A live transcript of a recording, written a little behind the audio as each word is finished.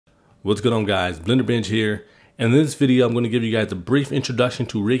What's going on, guys? Blender Bench here. And in this video, I'm going to give you guys a brief introduction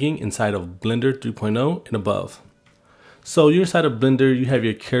to rigging inside of Blender 3.0 and above. So you're inside of Blender, you have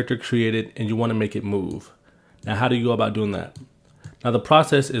your character created and you want to make it move. Now, how do you go about doing that? Now, the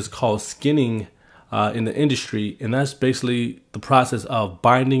process is called skinning in the industry, and that's basically the process of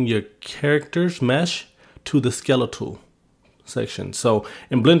binding your character's mesh to the skeletal section. So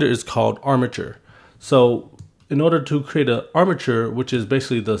in Blender, it's called Armature. So in order to create an armature, which is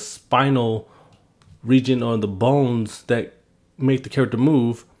basically the spinal region or the bones that make the character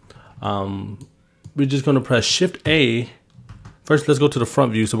move, we're just going to press Shift A. First, let's go to the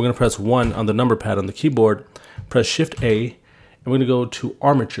front view. So we're going to press 1 on the number pad on the keyboard, press Shift A, and we're going to go to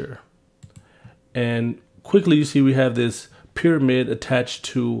Armature. And quickly, you see we have this pyramid attached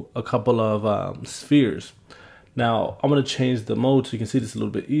to a couple of spheres. Now, I'm going to change the mode so you can see this a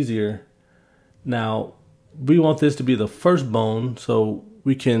little bit easier. Now, we want this to be the first bone, so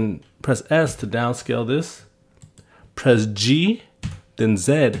we can press S to downscale this, press G, then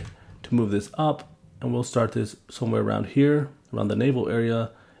Z to move this up, and we'll start this somewhere around here, around the navel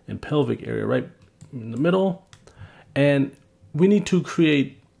area and pelvic area, right in the middle. And we need to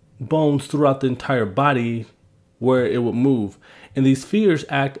create bones throughout the entire body where it would move. And these spheres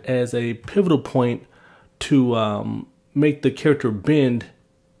act as a pivotal point to make the character bend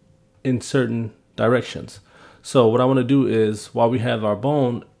in certain directions. So what I want to do is, while we have our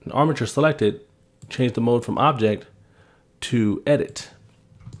bone and armature selected, change the mode from object to edit.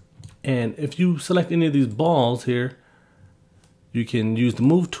 And if you select any of these balls here, you can use the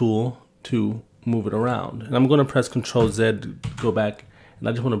move tool to move it around. And I'm going to press Ctrl Z to go back, and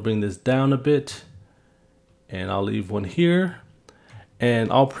I just want to bring this down a bit, and I'll leave one here,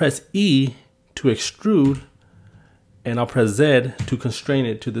 and I'll press E to extrude, and I'll press Z to constrain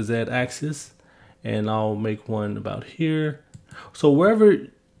it to the Z axis. And I'll make one about here. So wherever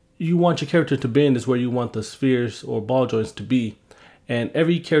you want your character to bend is where you want the spheres or ball joints to be. And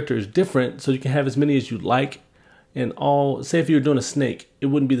every character is different, so you can have as many as you like. And say if you're doing a snake, it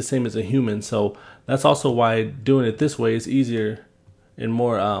wouldn't be the same as a human. So that's also why doing it this way is easier and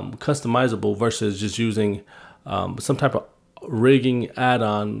more customizable versus just using some type of rigging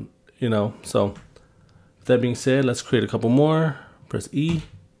add-on, you know. So with that being said, let's create a couple more. Press E.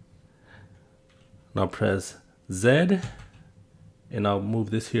 Now press Z, and I'll move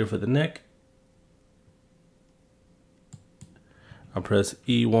this here for the neck. I'll press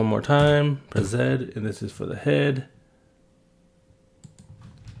E one more time, press Z, and this is for the head.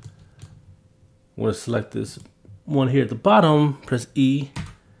 I'm going to select this one here at the bottom, press E,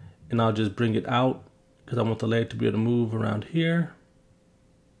 and I'll just bring it out because I want the leg to be able to move around here,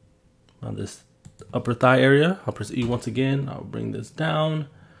 on this upper thigh area. I'll press E once again, I'll bring this down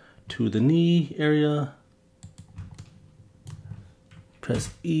to the knee area, press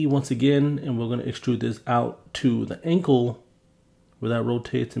E once again, and we're going to extrude this out to the ankle where that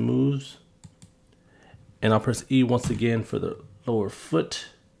rotates and moves. And I'll press E once again for the lower foot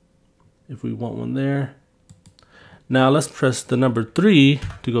if we want one there. Now let's press the number 3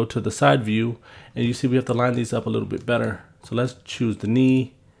 to go to the side view, and you see we have to line these up a little bit better. So let's choose the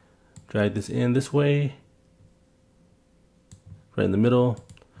knee, drag this in this way, right in the middle.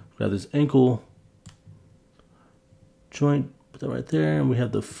 Grab this ankle joint, put that right there, and we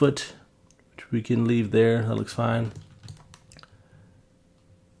have the foot, which we can leave there. That looks fine.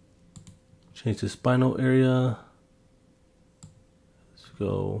 Change the spinal area. Let's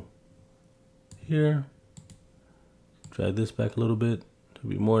go here. Drag this back a little bit to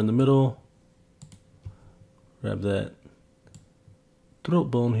be more in the middle. Grab that throat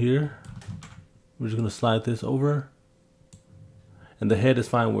bone here. We're just going to slide this over. And the head is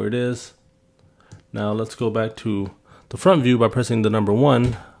fine where it is. Now let's go back to the front view by pressing the number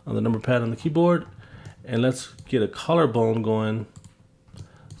 1 on the number pad on the keyboard. And let's get a collarbone going.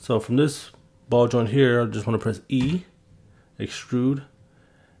 So from this ball joint here, I just want to press E, extrude,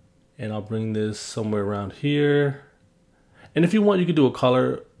 and I'll bring this somewhere around here. And if you want, you could do a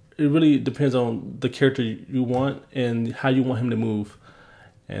collar. It really depends on the character you want and how you want him to move.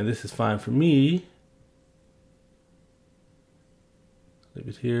 And this is fine for me. Leave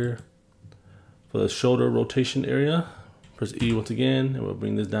it here. For the shoulder rotation area, press E once again, and we'll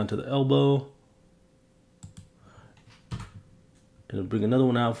bring this down to the elbow. And we'll bring another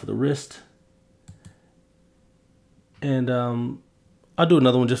one out for the wrist. And I'll do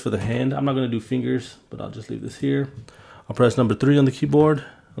another one just for the hand. I'm not going to do fingers, but I'll just leave this here. I'll press number 3 on the keyboard,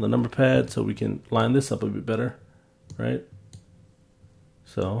 on the number pad, so we can line this up a bit better, right?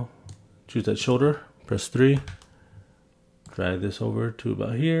 So choose that shoulder, press 3. Drag this over to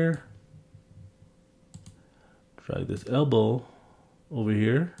about here. Drag this elbow over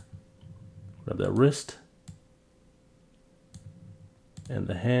here. Grab that wrist and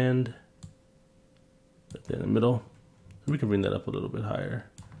the hand right there in the middle. We can bring that up a little bit higher.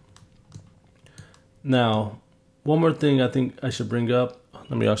 Now, one more thing I think I should bring up.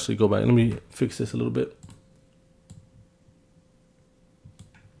 Let me actually go back. Let me fix this a little bit.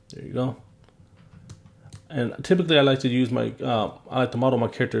 There you go. And typically I like to use my, I like to model my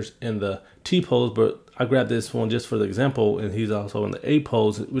characters in the T pose, but I grabbed this one just for the example, and he's also in the A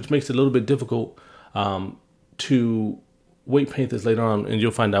pose, which makes it a little bit difficult to weight paint this later on, and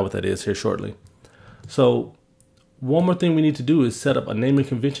you'll find out what that is here shortly. So one more thing we need to do is set up a naming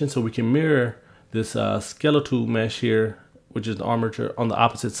convention so we can mirror this skeletal mesh here, which is the armature, on the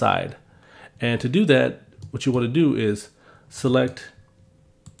opposite side. And to do that, what you want to do is select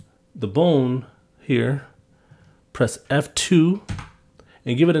the bone here, press F2,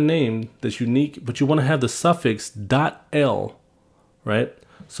 and give it a name that's unique, but you want to have the suffix .l, right?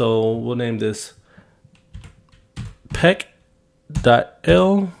 So we'll name this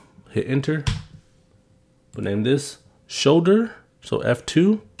pec.l, hit enter. We'll name this shoulder, so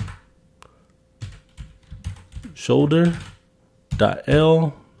F2, shoulder.l,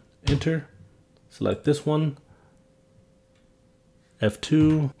 enter. Select this one,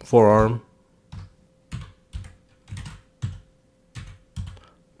 F2, forearm,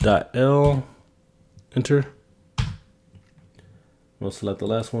 .l, enter. We'll select the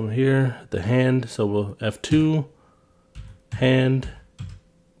last one here, the hand, so we'll F2, hand,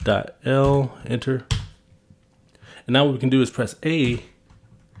 .l, enter. And now what we can do is press A,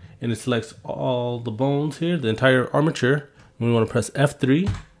 and it selects all the bones here, the entire armature. And we want to press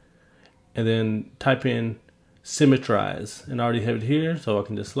F3, and then type in symmetrize. And I already have it here, so I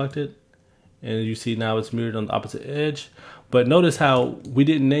can just select it. And you see now it's mirrored on the opposite edge. But notice how we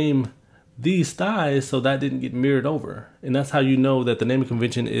didn't name these thighs, so that didn't get mirrored over. And that's how you know that the naming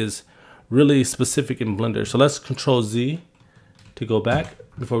convention is really specific in Blender. So let's Control Z to go back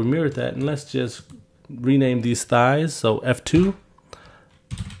before we mirror that. And let's just rename these thighs. So F2,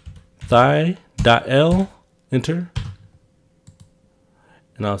 thigh.l, enter.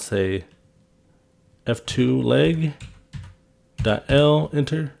 And I'll say F2 leg.l,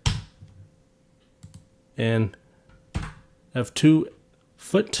 enter. And F2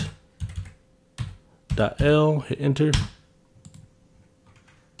 foot.l, hit enter.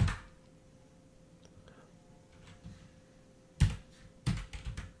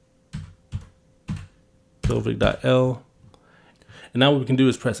 Pelvic.l. And now what we can do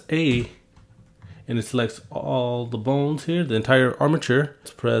is press A, and it selects all the bones here, the entire armature.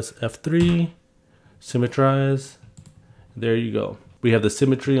 Let's press F3, symmetrize. There you go. We have the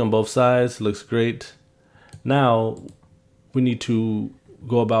symmetry on both sides. It looks great. Now we need to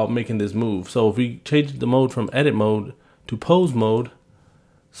go about making this move. So if we change the mode from edit mode to pose mode,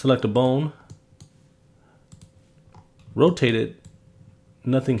 select a bone, rotate it,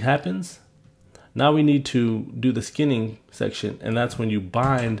 nothing happens. Now we need to do the skinning section, and that's when you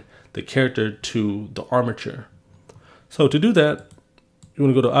bind the character to the armature. So to do that, you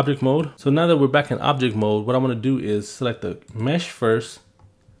want to go to object mode. So now that we're back in object mode, what I want to do is select the mesh first,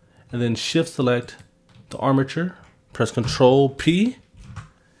 and then shift select the armature, press Control P,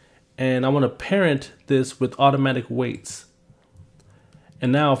 and I want to parent this with automatic weights.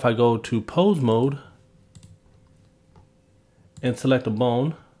 And now if I go to pose mode and select a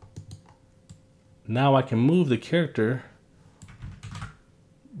bone, now I can move the character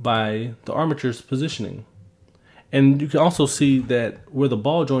by the armature's positioning. And you can also see that where the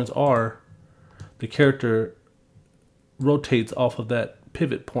ball joints are, the character rotates off of that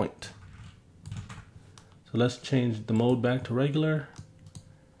pivot point. So let's change the mode back to regular,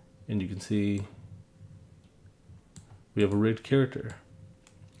 and you can see we have a rigged character.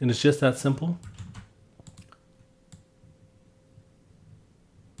 And it's just that simple.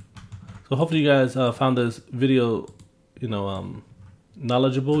 So hopefully you guys found this video,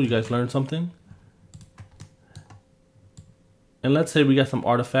 knowledgeable. You guys learned something. And let's say we got some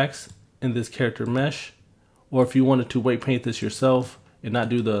artifacts in this character mesh, or if you wanted to weight paint this yourself and not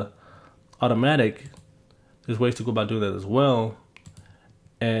do the automatic, there's ways to go about doing that as well.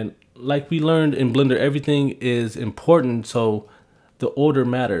 And like we learned in Blender, everything is important, so the order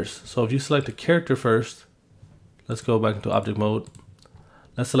matters. So if you select a character first, let's go back into object mode.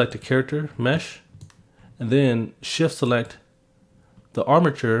 Let's select the character mesh, and then shift select the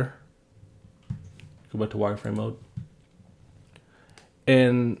armature. Go back to wireframe mode.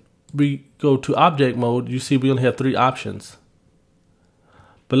 And we go to object mode. You see we only have 3 options.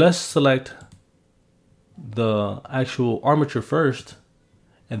 But let's select the actual armature first,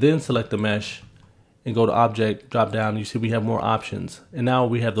 and then select the mesh, and go to object, drop down, you see we have more options. And now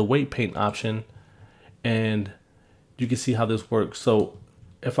we have the weight paint option, and you can see how this works. So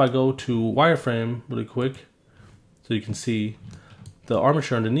if I go to wireframe really quick, so you can see the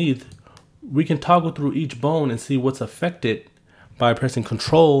armature underneath, we can toggle through each bone and see what's affected by pressing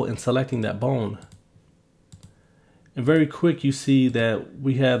Control and selecting that bone. And very quick, you see that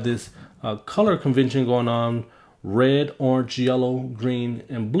we have this color convention going on: red, orange, yellow, green,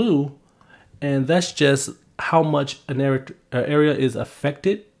 and blue. And that's just how much an area is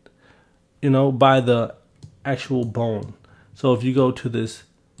affected, by the actual bone. So if you go to this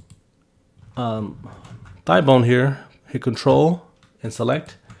thigh bone here, hit Control and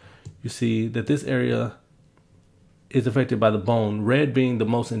select, you see that this area is affected by the bone. Red being the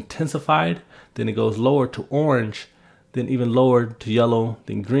most intensified, then it goes lower to orange, then even lower to yellow,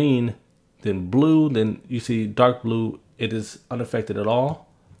 then green, then blue, then you see dark blue, it is unaffected at all.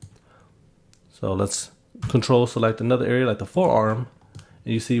 So let's Control select another area like the forearm,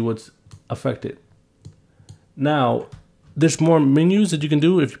 and you see what's affected. Now, there's more menus that you can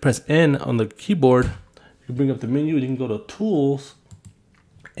do. If you press N on the keyboard, you can bring up the menu, and you can go to Tools,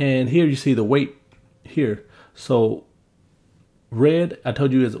 and here you see the weight here. So red, I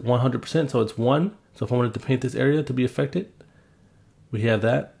told you, is 100%, so it's 1. So if I wanted to paint this area to be affected, we have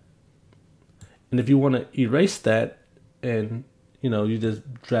that. And if you want to erase that, and you just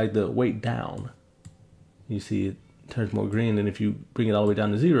drag the weight down, you see it turns more green. And if you bring it all the way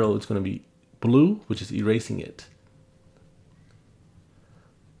down to 0, it's going to be blue, which is erasing it.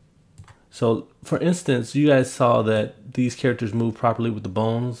 So for instance, you guys saw that these characters move properly with the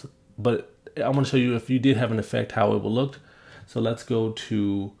bones, but I want to show you if you did have an effect, how it will look. So let's go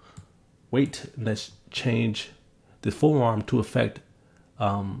to weight, and let's change the forearm to affect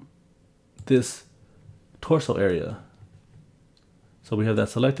this torso area. So we have that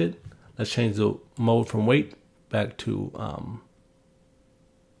selected. Let's change the mode from weight back to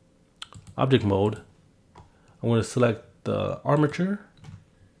object mode. I'm going to select the armature,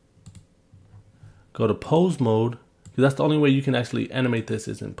 go to pose mode, because that's the only way you can actually animate this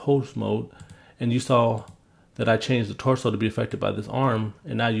is in pose mode. And you saw that I changed the torso to be affected by this arm,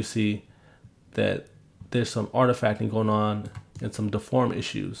 and now you see that there's some artifacting going on and some deform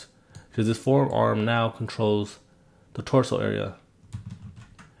issues, because this forearm now controls the torso area.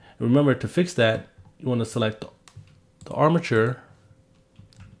 And remember, to fix that, you want to select the armature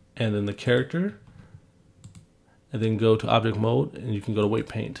and then the character, and then go to object mode, and you can go to weight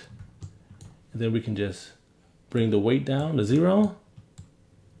paint. And then we can just bring the weight down to 0.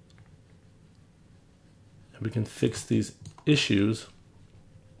 And we can fix these issues.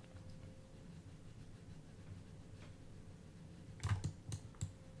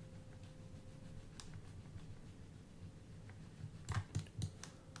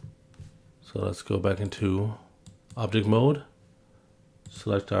 So let's go back into object mode,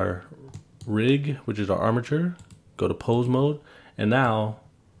 select our rig, which is our armature, go to pose mode, and now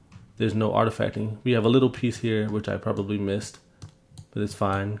there's no artifacting. We have a little piece here, which I probably missed, but it's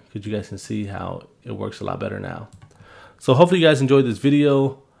fine because you guys can see how it works a lot better now. So hopefully you guys enjoyed this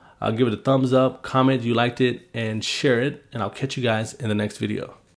video. I'll give it a thumbs up, comment if you liked it, and share it, and I'll catch you guys in the next video.